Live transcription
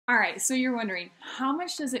Alright, so you're wondering, how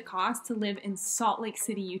much does it cost to live in Salt Lake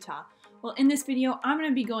City, Utah? Well, in this video, I'm going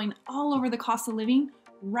to be going all over the cost of living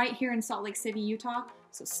right here in Salt Lake City, Utah,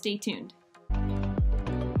 so stay tuned.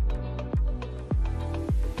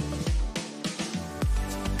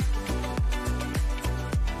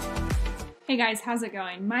 Hey guys, how's it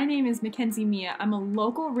going? My name is McKenzie Miya. I'm a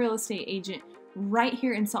local real estate agent right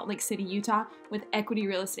here in Salt Lake City, Utah with Equity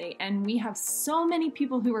Real Estate, and we have so many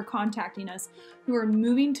people who are contacting us who are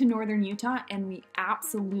moving to northern Utah, and we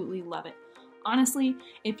absolutely love it. Honestly,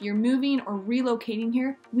 if you're moving or relocating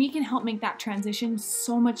here, we can help make that transition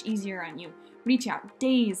so much easier on you. Reach out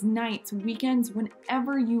days, nights, weekends,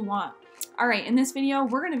 whenever you want. All right, in this video,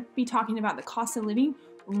 we're going to be talking about the cost of living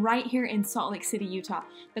right here in Salt Lake City, Utah.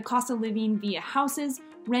 The cost of living via houses,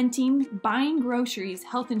 renting, buying groceries,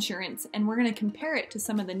 health insurance, and we're going to compare it to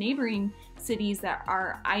some of the neighboring cities that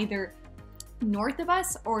are either north of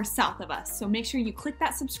us or south of us. So make sure you click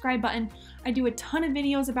that subscribe button. I do a ton of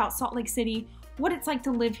videos about Salt Lake City, what it's like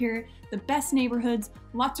to live here, the best neighborhoods,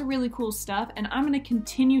 lots of really cool stuff, and I'm going to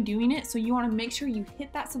continue doing it. So you want to make sure you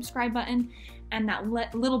hit that subscribe button and that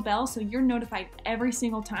little bell so you're notified every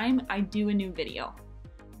single time I do a new video.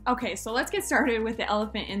 Okay, so let's get started with the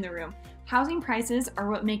elephant in the room. Housing prices are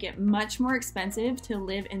what make it much more expensive to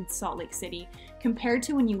live in Salt Lake City compared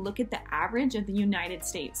to when you look at the average of the United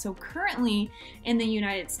States. So currently in the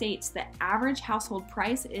United States, the average household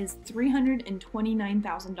price is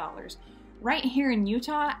 $329,000. Right here in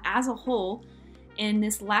Utah as a whole, in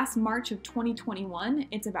this last March of 2021,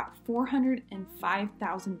 it's about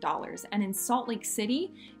 $405,000. And in Salt Lake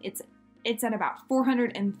City, it's at about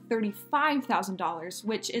 $435,000,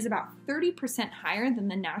 which is about 30% higher than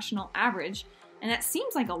the national average. And that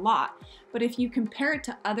seems like a lot, but if you compare it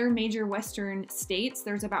to other major Western states,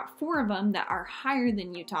 there's about 4 of them that are higher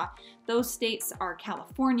than Utah. Those states are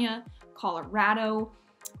California, Colorado,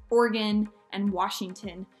 Oregon, and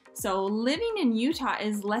Washington. So living in Utah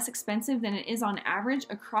is less expensive than it is on average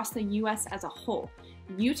across the US as a whole.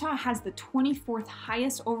 Utah has the 24th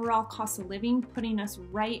highest overall cost of living, putting us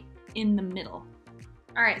right in the middle.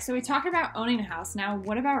 All right, so we talked about owning a house. Now,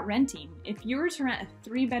 what about renting? If you were to rent a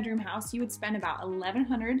 3-bedroom house, you would spend about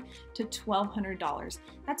 $1,100 to $1,200.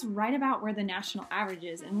 That's right about where the national average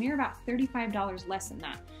is, and we're about $35 less than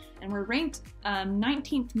that. And we're ranked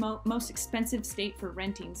 19th most expensive state for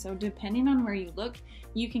renting. So depending on where you look,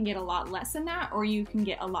 you can get a lot less than that, or you can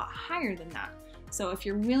get a lot higher than that. So if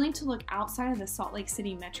you're willing to look outside of the Salt Lake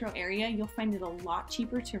City metro area, you'll find it a lot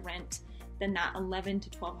cheaper to rent than that $1,100 to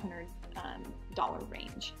 $1,200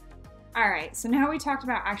 range. All right, so now we talked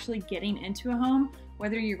about actually getting into a home,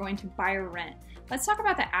 whether you're going to buy or rent. Let's talk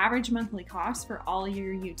about the average monthly cost for all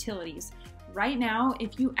your utilities. Right now,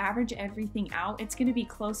 if you average everything out, it's going to be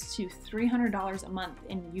close to $300 a month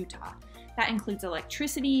in Utah. That includes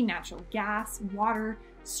electricity, natural gas, water,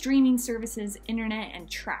 streaming services, internet, and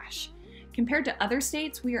trash. Compared to other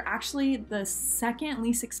states, we are actually the second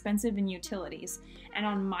least expensive in utilities. And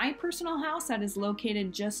on my personal house that is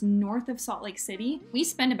located just north of Salt Lake City, we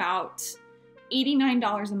spend about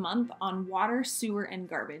 $89 a month on water, sewer, and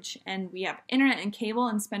garbage. And we have internet and cable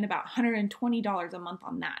and spend about $120 a month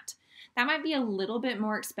on that. That might be a little bit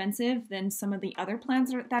more expensive than some of the other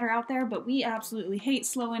plans that are out there, but we absolutely hate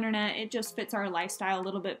slow internet. It just fits our lifestyle a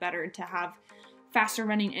little bit better to have faster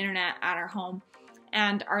running internet at our home.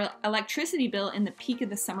 And our electricity bill in the peak of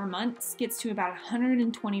the summer months gets to about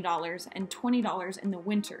 $120 and $20 in the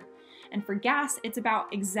winter. And for gas, it's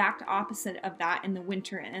about exact opposite of that in the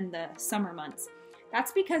winter and the summer months.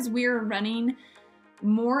 That's because we're running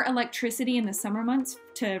more electricity in the summer months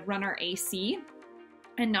to run our AC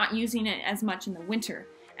and not using it as much in the winter.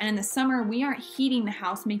 And in the summer, we aren't heating the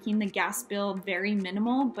house, making the gas bill very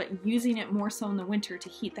minimal, but using it more so in the winter to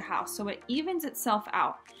heat the house. So it evens itself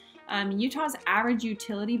out. Utah's average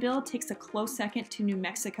utility bill takes a close second to New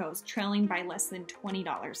Mexico's, trailing by less than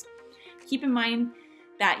 $20. Keep in mind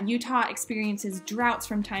that Utah experiences droughts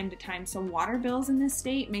from time to time, so water bills in this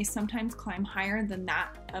state may sometimes climb higher than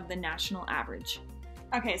that of the national average.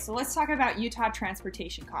 Okay, so let's talk about Utah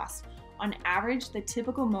transportation costs. On average, the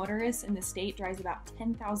typical motorist in the state drives about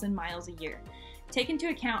 10,000 miles a year. Take into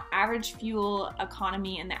account average fuel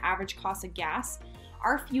economy and the average cost of gas.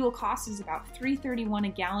 Our fuel cost is about $3.31 a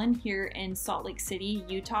gallon here in Salt Lake City,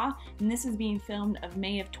 Utah, and this is being filmed of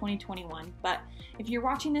May of 2021. But if you're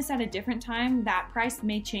watching this at a different time, that price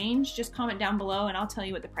may change. Just comment down below and I'll tell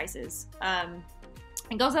you what the price is.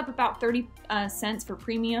 It goes up about 30 cents for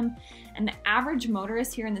premium, and the average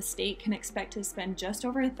motorist here in the state can expect to spend just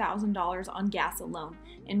over $1,000 on gas alone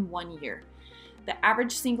in 1 year. The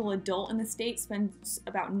average single adult in the state spends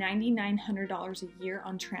about $9,900 a year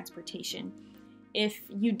on transportation. If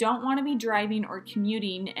you don't want to be driving or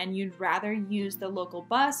commuting and you'd rather use the local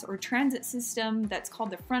bus or transit system that's called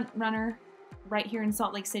the Front Runner right here in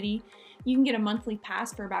Salt Lake City, you can get a monthly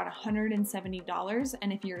pass for about $170.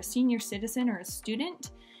 And if you're a senior citizen or a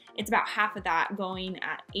student, it's about half of that, going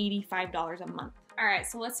at $85 a month. All right,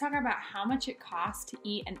 so let's talk about how much it costs to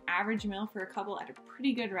eat an average meal for a couple at a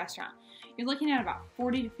pretty good restaurant. You're looking at about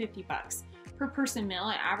 40 to 50 bucks. Per person meal,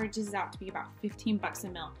 it averages out to be about 15 bucks a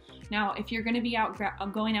meal. Now, if you're gonna be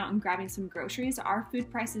going out and grabbing some groceries, our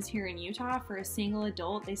food prices here in Utah for a single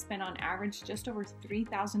adult, they spend on average just over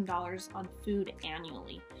 $3,000 on food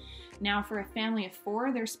annually. Now, for a family of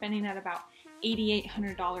 4, they're spending at about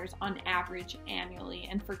 $8,800 on average annually.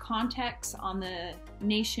 And for context, on the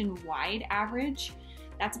nationwide average,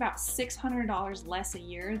 that's about $600 less a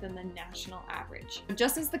year than the national average.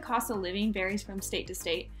 Just as the cost of living varies from state to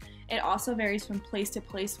state, it also varies from place to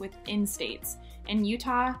place within states. In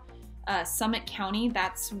Utah, Summit County,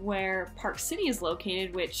 that's where Park City is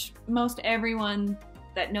located, which most everyone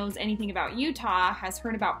that knows anything about Utah has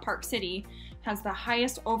heard about Park City, has the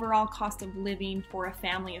highest overall cost of living for a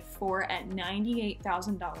family of 4 at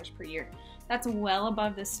 $98,000 per year. That's well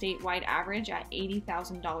above the statewide average at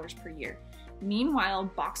 $80,000 per year.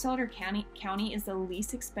 Meanwhile, Box Elder County is the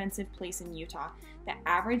least expensive place in Utah. The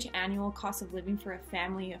average annual cost of living for a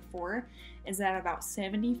family of 4 is at about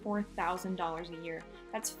 $74,000 a year.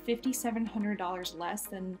 That's $5,700 less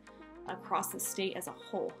than across the state as a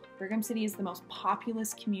whole. Brigham City is the most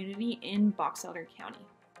populous community in Box Elder County.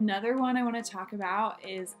 Another one I want to talk about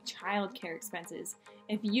is childcare expenses.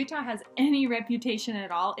 If Utah has any reputation at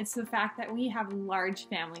all, it's the fact that we have large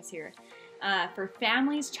families here. For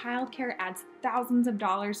families, childcare adds thousands of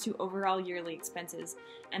dollars to overall yearly expenses,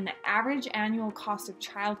 and the average annual cost of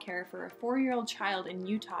childcare for a 4-year-old child in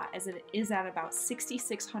Utah is at about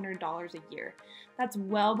 $6,600 a year. That's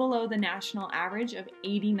well below the national average of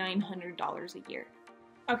 $8,900 a year.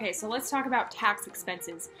 Okay, so let's talk about tax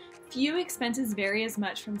expenses. Few expenses vary as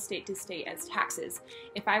much from state to state as taxes.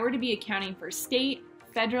 If I were to be accounting for state,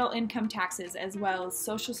 federal income taxes, as well as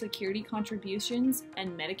Social Security contributions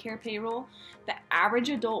and Medicare payroll, the average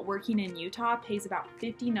adult working in Utah pays about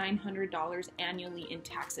 $5,900 annually in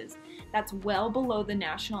taxes. That's well below the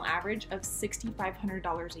national average of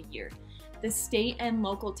 $6,500 a year. The state and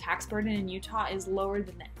local tax burden in Utah is lower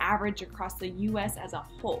than the average across the U.S. as a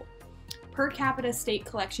whole. Per capita state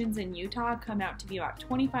collections in Utah come out to be about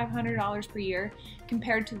 $2,500 per year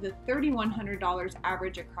compared to the $3,100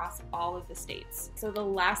 average across all of the states. So the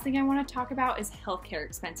last thing I want to talk about is healthcare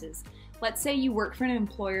expenses. Let's say you work for an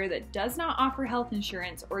employer that does not offer health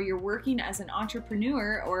insurance, or you're working as an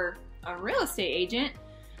entrepreneur or a real estate agent.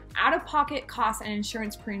 Out-of-pocket costs and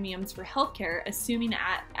insurance premiums for healthcare, assuming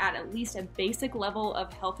at least a basic level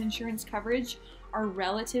of health insurance coverage, are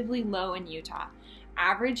relatively low in Utah.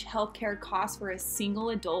 Average healthcare costs for a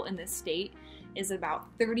single adult in this state is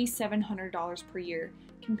about $3,700 per year,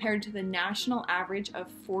 compared to the national average of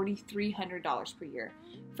 $4,300 per year.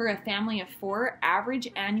 For a family of 4, average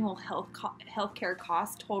annual healthcare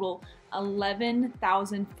costs total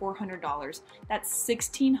 $11,400. That's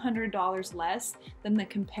 $1,600 less than the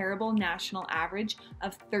comparable national average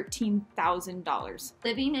of $13,000.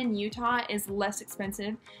 Living in Utah is less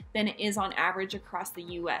expensive than it is on average across the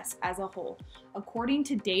U.S. as a whole. According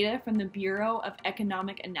to data from the Bureau of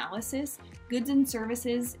Economic Analysis, goods and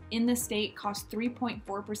services in the state cost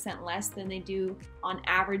 3.4% less than they do on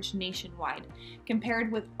average nationwide.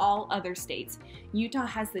 Compared with all other states, Utah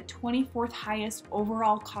has the 24th highest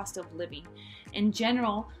overall cost of living. In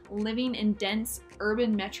general, living in dense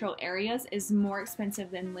urban metro areas is more expensive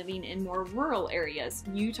than living in more rural areas.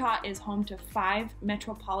 Utah is home to 5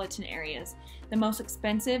 metropolitan areas. The most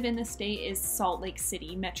expensive in the state is Salt Lake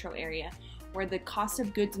City metro area, where the cost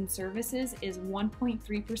of goods and services is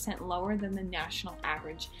 1.3% lower than the national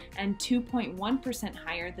average and 2.1%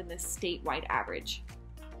 higher than the statewide average.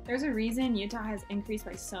 There's a reason Utah has increased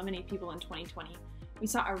by so many people in 2020. We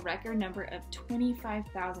saw a record number of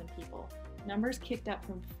 25,000 people. Numbers kicked up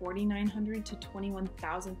from 4,900 to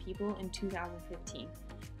 21,000 people in 2015.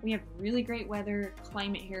 We have really great weather,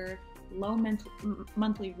 climate here, low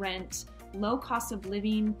monthly rent, low cost of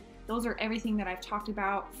living. Those are everything that I've talked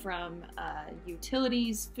about, from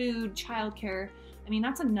utilities, food, childcare. I mean,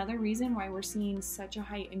 that's another reason why we're seeing such a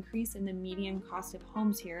high increase in the median cost of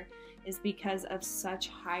homes here, is because of such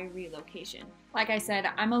high relocation. Like I said,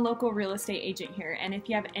 I'm a local real estate agent here, and if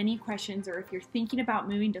you have any questions, or if you're thinking about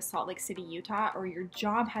moving to Salt Lake City, Utah, or your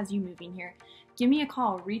job has you moving here, give me a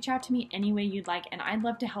call. Reach out to me any way you'd like, and I'd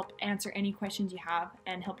love to help answer any questions you have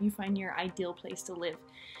and help you find your ideal place to live.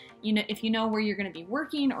 if you know where you're going to be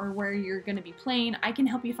working or where you're going to be playing, I can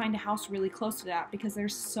help you find a house really close to that because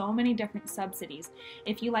there's so many different sub-cities.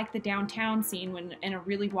 If you like the downtown scene when in a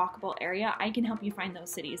really walkable area, I can help you find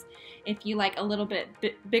those cities. If you like a little bit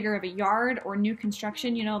bigger of a yard or new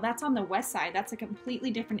construction, that's on the west side. That's a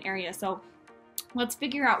completely different area. So let's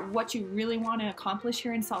figure out what you really want to accomplish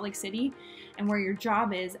here in Salt Lake City and where your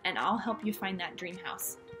job is, and I'll help you find that dream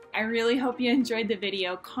house. I really hope you enjoyed the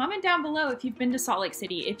video. Comment down below if you've been to Salt Lake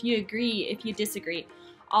City, if you agree, if you disagree.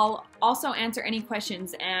 I'll also answer any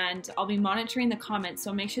questions, and I'll be monitoring the comments,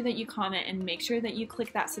 so make sure that you comment and make sure that you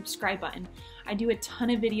click that subscribe button. I do a ton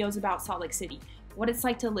of videos about Salt Lake City, what it's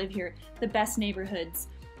like to live here, the best neighborhoods,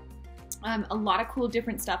 a lot of cool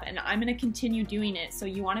different stuff, and I'm going to continue doing it. So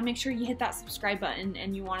you want to make sure you hit that subscribe button,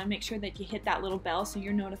 and you want to make sure that you hit that little bell so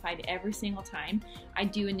you're notified every single time I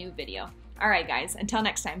do a new video. Alright guys, until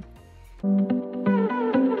next time.